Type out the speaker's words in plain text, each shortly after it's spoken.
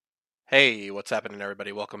Hey, what's happening,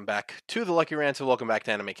 everybody? Welcome back to the Lucky Rants and welcome back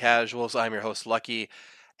to Anime Casuals. I'm your host, Lucky,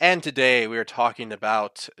 and today we are talking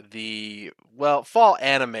about the fall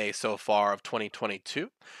anime so far of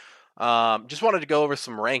 2022. Just wanted to go over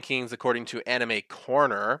some rankings according to Anime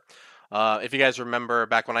Corner. If you guys remember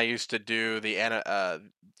back when I used to do the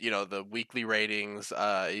weekly ratings,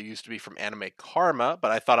 it used to be from Anime Karma,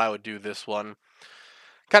 but I thought I would do this one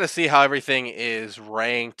kind of see how everything is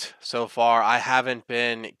ranked so far. I haven't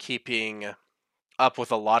been keeping up with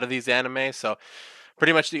a lot of these anime, so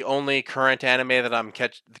pretty much the only current anime that I'm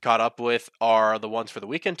caught up with are the ones for the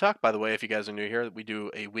Weekend Talk. By the way, if you guys are new here, we do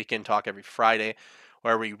a Weekend Talk every Friday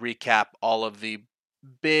where we recap all of the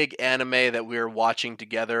big anime that we're watching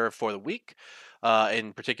together for the week.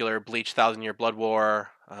 In particular, Bleach, Thousand Year Blood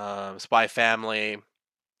War, Spy Family,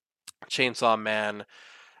 Chainsaw Man,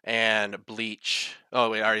 and Bleach. Oh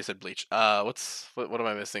wait, I already said Bleach. What am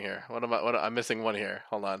I missing here? I'm missing one here.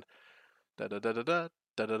 Hold on. Da da da da da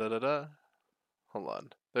da da da da da. Hold on.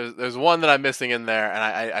 There's one that I'm missing in there,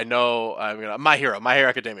 and I know I'm gonna My Hero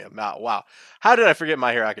Academia. Wow, how did I forget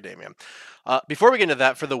My Hero Academia? Before we get into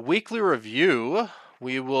that, for the weekly review,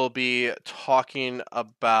 we will be talking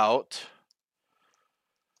about.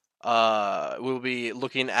 We'll be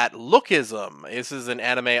looking at Lookism. This is an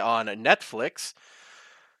anime on Netflix.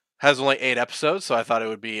 Has only 8 episodes, so I thought it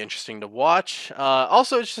would be interesting to watch.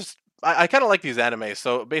 Also, it's just I kind of like these animes.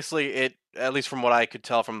 So basically, at least from what I could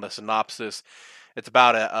tell from the synopsis, it's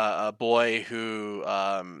about a boy who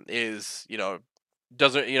is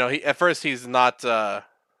doesn't he at first he's not.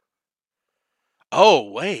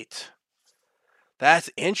 Oh wait,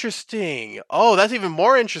 that's interesting. Oh, that's even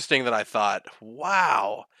more interesting than I thought.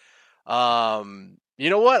 Wow. You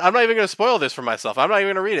know what? I'm not even going to spoil this for myself. I'm not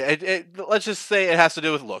even going to read Let's just say it has to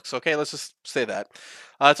do with looks. Okay, let's just say that.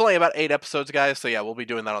 It's only about 8 episodes, guys. So yeah, we'll be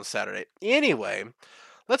doing that on Saturday. Anyway,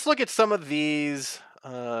 let's look at some of these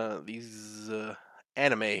anime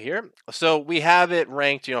here. So we have it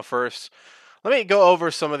ranked. First. Let me go over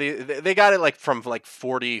some of the. They got it like from like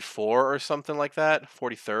 44 or something like that.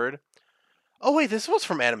 43rd. Oh wait, this was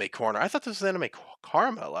from Anime Corner. I thought this was Anime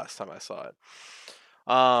Karma last time I saw it.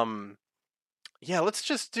 Um, yeah, let's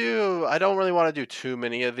just do. I don't really want to do too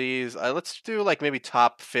many of these. Let's do like maybe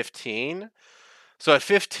top 15. So at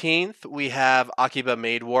 15th, we have Akiba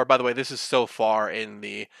Maid War. By the way, this is so far in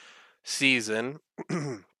the season.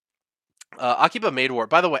 Akiba Maid War.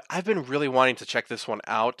 By the way, I've been really wanting to check this one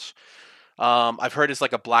out. I've heard it's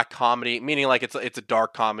like a black comedy, meaning like it's a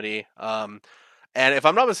dark comedy. And if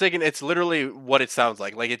I'm not mistaken, it's literally what it sounds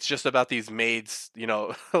like. Like it's just about these maids,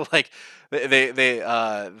 like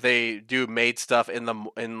they do maid stuff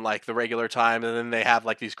in like the regular time, and then they have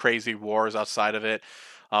like these crazy wars outside of it.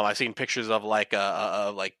 I've seen pictures of like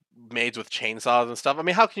maids with chainsaws and stuff. I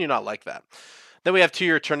mean, how can you not like that? Then we have To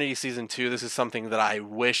Your Eternity season 2. This is something that I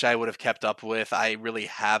wish I would have kept up with. I really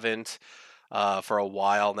haven't for a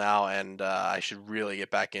while now, and I should really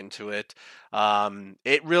get back into it.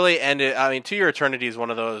 It really ended. I mean, To Your Eternity is one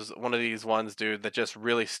of these ones, dude, that just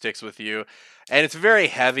really sticks with you, and it's very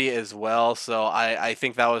heavy as well. So I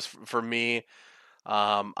think that was for me.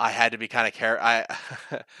 I had to be kind of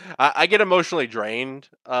I get emotionally drained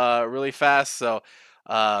really fast, so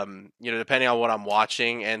depending on what I'm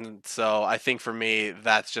watching, and so I think for me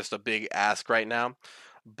that's just a big ask right now.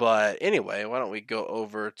 But anyway, why don't we go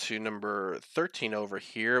over to number 13 over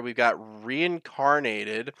here? We've got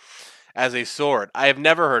Reincarnated as a Sword. I have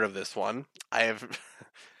never heard of this one. I have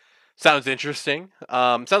sounds interesting.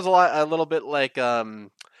 Sounds a little bit like Kumodeska,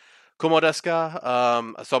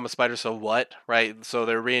 so I'm a spider, so what, right? So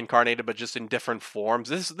they're reincarnated, but just in different forms.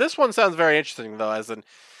 This one sounds very interesting though, as an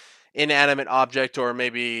inanimate object or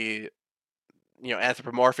maybe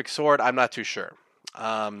anthropomorphic sword. I'm not too sure.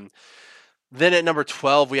 Then at number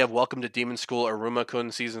 12, we have Welcome to Demon School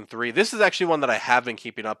Aruma-kun Season 3. This is actually one that I have been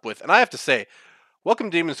keeping up with. And I have to say,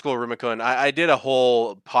 Welcome to Demon School Aruma-kun, I did a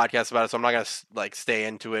whole podcast about it, so I'm not going to like stay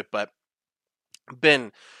into it, but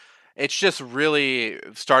been it's just really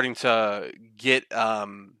starting to get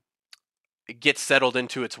settled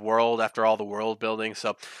into its world after all the world building.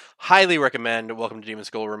 So highly recommend Welcome to Demon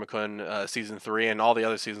School Aruma-kun Season 3 and all the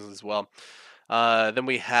other seasons as well. Then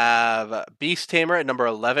we have Beast Tamer at number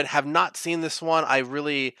 11. Have not seen this one. I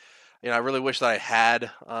really wish that I had.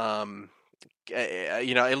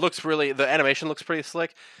 It looks the animation looks pretty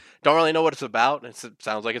slick. Don't really know what it's about. It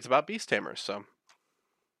sounds like it's about Beast Tamers, so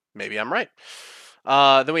maybe I'm right.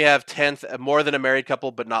 Then we have 10th, More Than a Married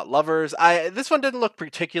Couple But Not Lovers. This one didn't look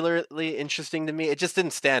particularly interesting to me. It just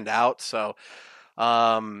didn't stand out. So,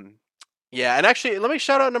 yeah. And actually, let me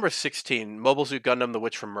shout out number 16, Mobile Suit Gundam: The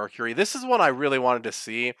Witch from Mercury. This is one I really wanted to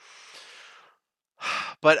see.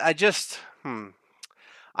 But I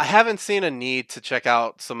haven't seen a need to check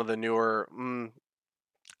out some of the newer.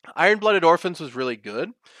 Iron Blooded Orphans was really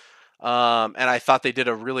good. And I thought they did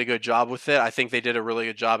a really good job with it. I think they did a really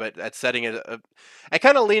good job at setting it, at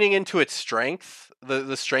kind of leaning into its strength,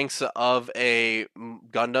 the strengths of a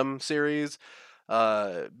Gundam series.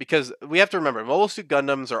 Because we have to remember, Mobile Suit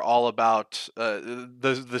Gundams are all about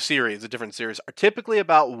the series. The different series are typically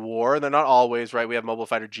about war. They're not always right. We have Mobile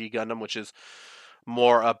Fighter G Gundam, which is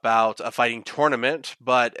more about a fighting tournament,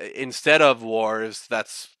 but instead of wars,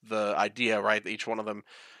 that's the idea, right? Each one of them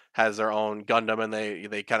has their own Gundam, and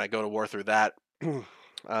they kind of go to war through that.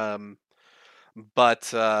 um,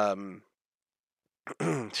 but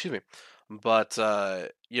excuse me, but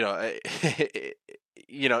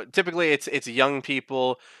typically it's young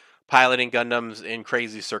people piloting Gundams in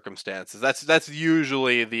crazy circumstances. That's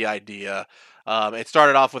usually the idea. It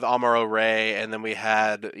started off with Amuro Ray, and then we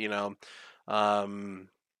had um,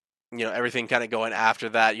 everything kind of going after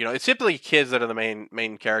that. It's typically kids that are the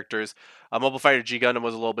main characters. Mobile Fighter G Gundam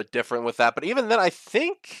was a little bit different with that, but even then, I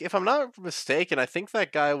think, if I'm not mistaken, I think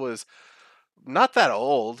that guy was not that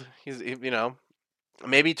old.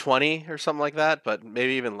 Maybe 20 or something like that, but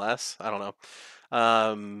maybe even less. I don't know.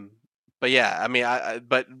 But yeah, I mean,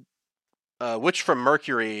 but Witch from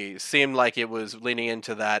Mercury seemed like it was leaning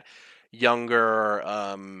into that younger,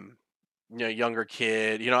 younger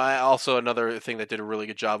kid. I also, another thing that did a really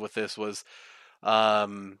good job with this was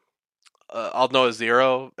um, Aldnoah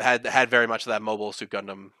Zero had very much that Mobile Suit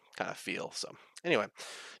Gundam kind of feel. So anyway,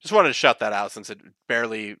 just wanted to shout that out since it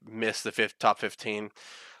barely missed the top 15.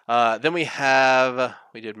 Then we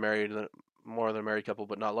did married more than a married couple,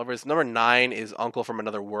 but not lovers. Number 9 is Uncle from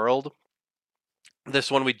Another World. This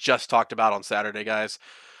one we just talked about on Saturday, guys.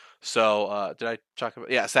 So did I talk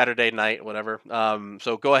about? Yeah, Saturday night, whatever.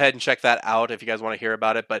 So go ahead and check that out if you guys want to hear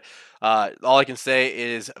about it. But all I can say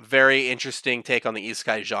is very interesting take on the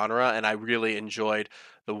isekai genre, and I really enjoyed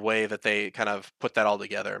the way that they kind of put that all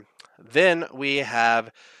together. Then we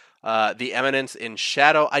have The Eminence in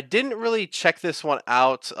Shadow. I didn't really check this one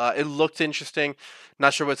out. It looked interesting.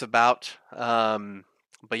 Not sure what it's about.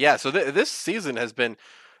 But yeah, so this season has been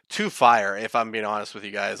too fire, if I'm being honest with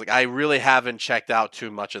you guys. Like, I really haven't checked out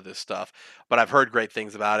too much of this stuff, but I've heard great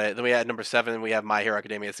things about it. Then we had number 7, we have My Hero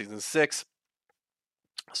Academia season 6.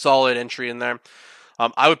 Solid entry in there.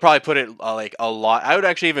 I would probably put it like a lot. I would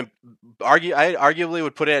actually even argue. I arguably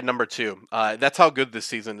would put it at number 2. That's how good this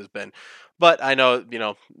season has been. But I know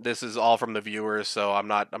this is all from the viewers, so I'm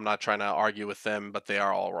not trying to argue with them. But they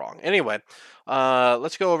are all wrong. Anyway,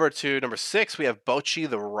 let's go over to number 6. We have Bocchi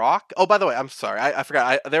the Rock. Oh, by the way, I'm sorry, I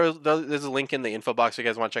forgot. There's a link in the info box if you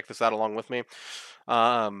guys want to check this out along with me.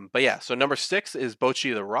 But yeah, so number 6 is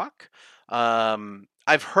Bocchi the Rock.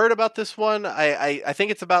 I've heard about this one. I think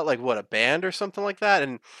it's about like what, a band or something like that,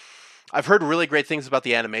 and I've heard really great things about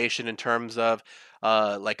the animation in terms of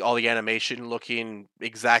like all the animation looking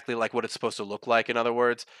exactly like what it's supposed to look like. In other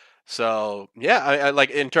words, so yeah, I like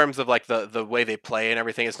in terms of like the way they play and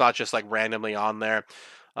everything. It's not just like randomly on there.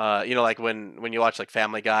 Like when you watch like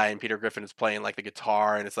Family Guy and Peter Griffin is playing like the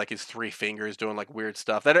guitar and it's like his 3 fingers doing like weird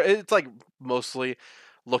stuff. That it's like mostly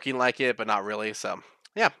looking like it, but not really. So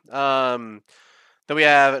yeah. Then we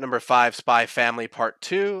have at number 5, Spy Family Part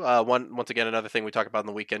 2. Once again, another thing we talk about in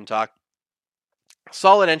the weekend talk.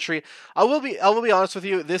 Solid entry. I will be honest with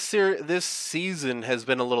you. This season has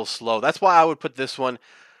been a little slow. That's why I would put this one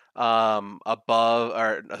above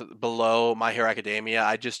or below My Hero Academia.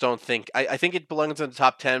 I just don't think. I think it belongs in the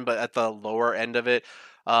top 10, but at the lower end of it.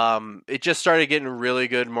 It just started getting really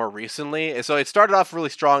good more recently. So it started off really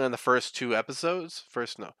strong in the first 2 episodes.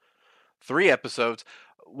 First, no, 3 episodes,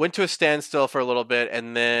 went to a standstill for a little bit,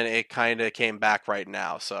 and then it kind of came back right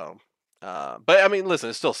now. So, but I mean, listen,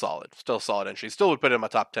 it's still solid entry. Still would put it in my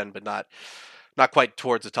top 10, but not quite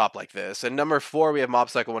towards the top like this. And number 4, we have Mob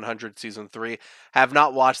Psycho 100 season 3. Have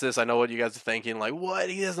not watched this. I know what you guys are thinking. Like, what?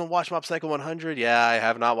 He doesn't watch Mob Psycho 100? Yeah, I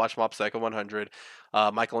have not watched Mob Psycho 100.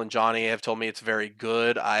 Michael and Johnny have told me it's very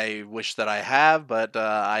good. I wish that I have, but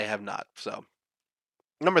I have not. So,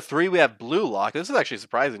 number 3, we have Blue Lock. This is actually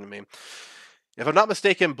surprising to me. If I'm not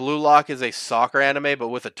mistaken, Blue Lock is a soccer anime, but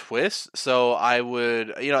with a twist. So I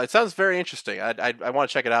would, it sounds very interesting. I want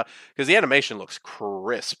to check it out because the animation looks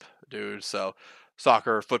crisp, dude. So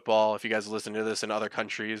soccer, football. If you guys listen to this in other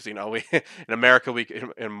countries, we in America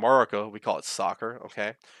in America we call it soccer,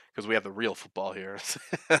 okay? Because we have the real football here.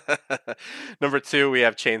 Number 2, we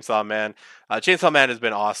have Chainsaw Man. Chainsaw Man has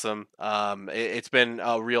been awesome. It's been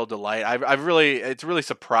a real delight. It's really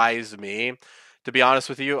surprised me, to be honest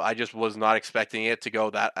with you. I just was not expecting it to go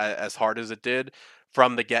that as hard as it did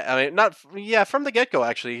from the get. I mean, not yeah, from the get go.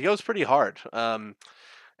 Actually, he goes pretty hard. And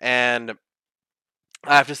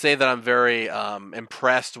I have to say that I'm very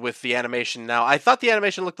impressed with the animation now. I thought the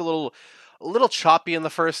animation looked a little choppy in the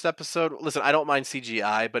first episode. Listen, I don't mind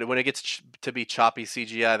CGI, but when it gets to be choppy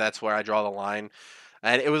CGI, that's where I draw the line.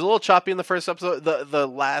 And it was a little choppy in the first episode. The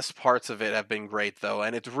last parts of it have been great though,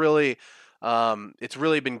 and it's really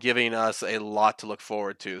been giving us a lot to look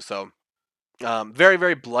forward to. So very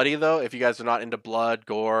very bloody though. If you guys are not into blood,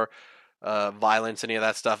 gore, violence, any of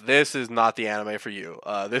that stuff, this is not the anime for you.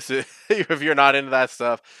 This is if you're not into that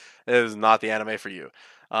stuff, this is not the anime for you.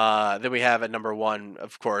 Then we have at number one,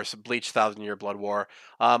 of course, Bleach: Thousand Year Blood War.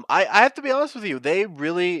 I have to be honest with you, they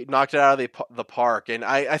really knocked it out of the park, and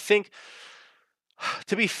I think,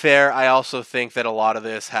 to be fair, I also think that a lot of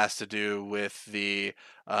this has to do with the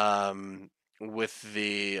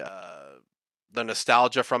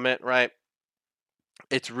nostalgia from it, right?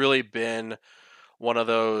 It's really been one of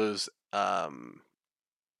those one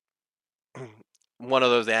of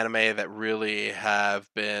those anime that really have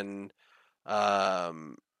been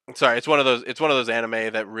um sorry, it's one of those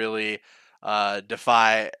anime that really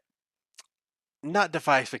defy not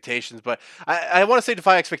defy expectations, but I want to say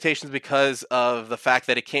defy expectations because of the fact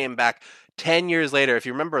that it came back 10 years later. If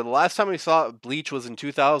you remember, the last time we saw Bleach was in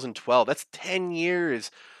 2012. That's 10 years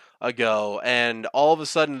ago. And all of a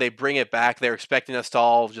sudden they bring it back. They're expecting us to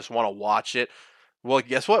all just want to watch it. Well,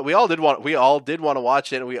 guess what? We all did want to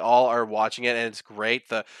watch it, and we all are watching it, and it's great.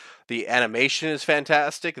 The animation is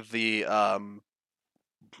fantastic. The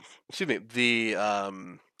excuse me, the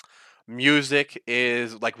music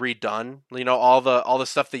is like redone. You know, all the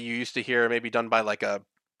stuff that you used to hear maybe done by like a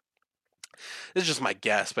this is just my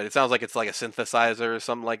guess, but it sounds like it's like a synthesizer or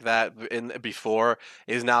something like that in before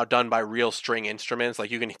is now done by real string instruments.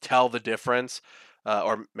 Like you can tell the difference.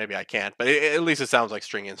 Or maybe I can't, but at least it sounds like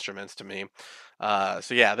string instruments to me.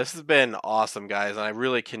 So yeah, this has been awesome, guys, and I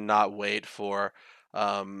really cannot wait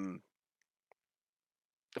um,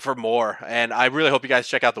 for more. And I really hope you guys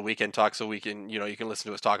check out the Weekend Talk so we can, you can listen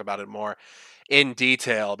to us talk about it more in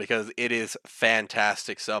detail because it is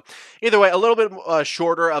fantastic. So, either way, a little bit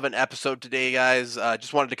shorter of an episode today, guys.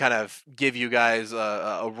 Just wanted to kind of give you guys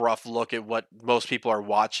a rough look at what most people are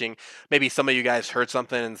watching. Maybe some of you guys heard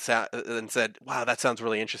something and said, "Wow, that sounds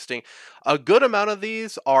really interesting." A good amount of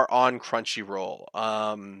these are on Crunchyroll.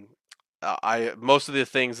 I most of the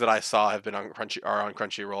things that I saw have been on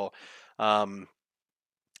Crunchyroll. Um,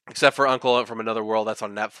 Except for Uncle from Another World, that's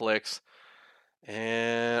on Netflix.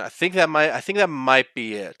 And I think that might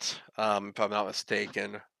be it, if I'm not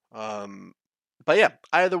mistaken. Um, but yeah,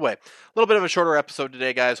 either way, a little bit of a shorter episode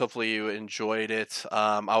today, guys. Hopefully you enjoyed it.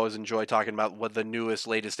 I always enjoy talking about what the newest,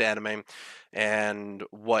 latest anime and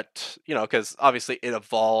what, because obviously it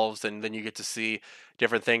evolves and then you get to see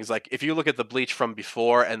different things. Like if you look at the Bleach from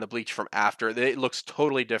before and the Bleach from after, it looks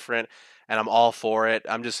totally different and I'm all for it.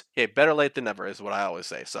 I'm just, hey, better late than never is what I always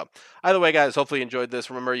say. So either way, guys, hopefully you enjoyed this.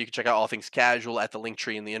 Remember, you can check out All Things Casual at the link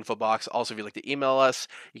tree in the info box. Also, if you'd like to email us,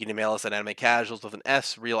 you can email us at animecasuals with an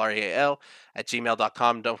S, real REAL, at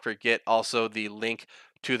gmail.com. Don't forget also the link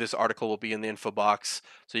to this article will be in the info box,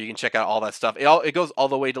 so you can check out all that stuff. It goes all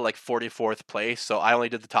the way to like 44th place, so I only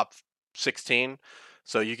did the top 16.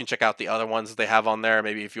 So you can check out the other ones that they have on there,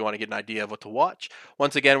 maybe if you want to get an idea of what to watch.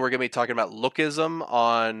 Once again, we're going to be talking about Lookism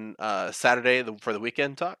on Saturday for the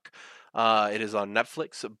Weekend Talk. It is on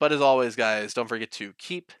Netflix. But as always, guys, don't forget to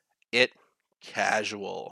keep it casual.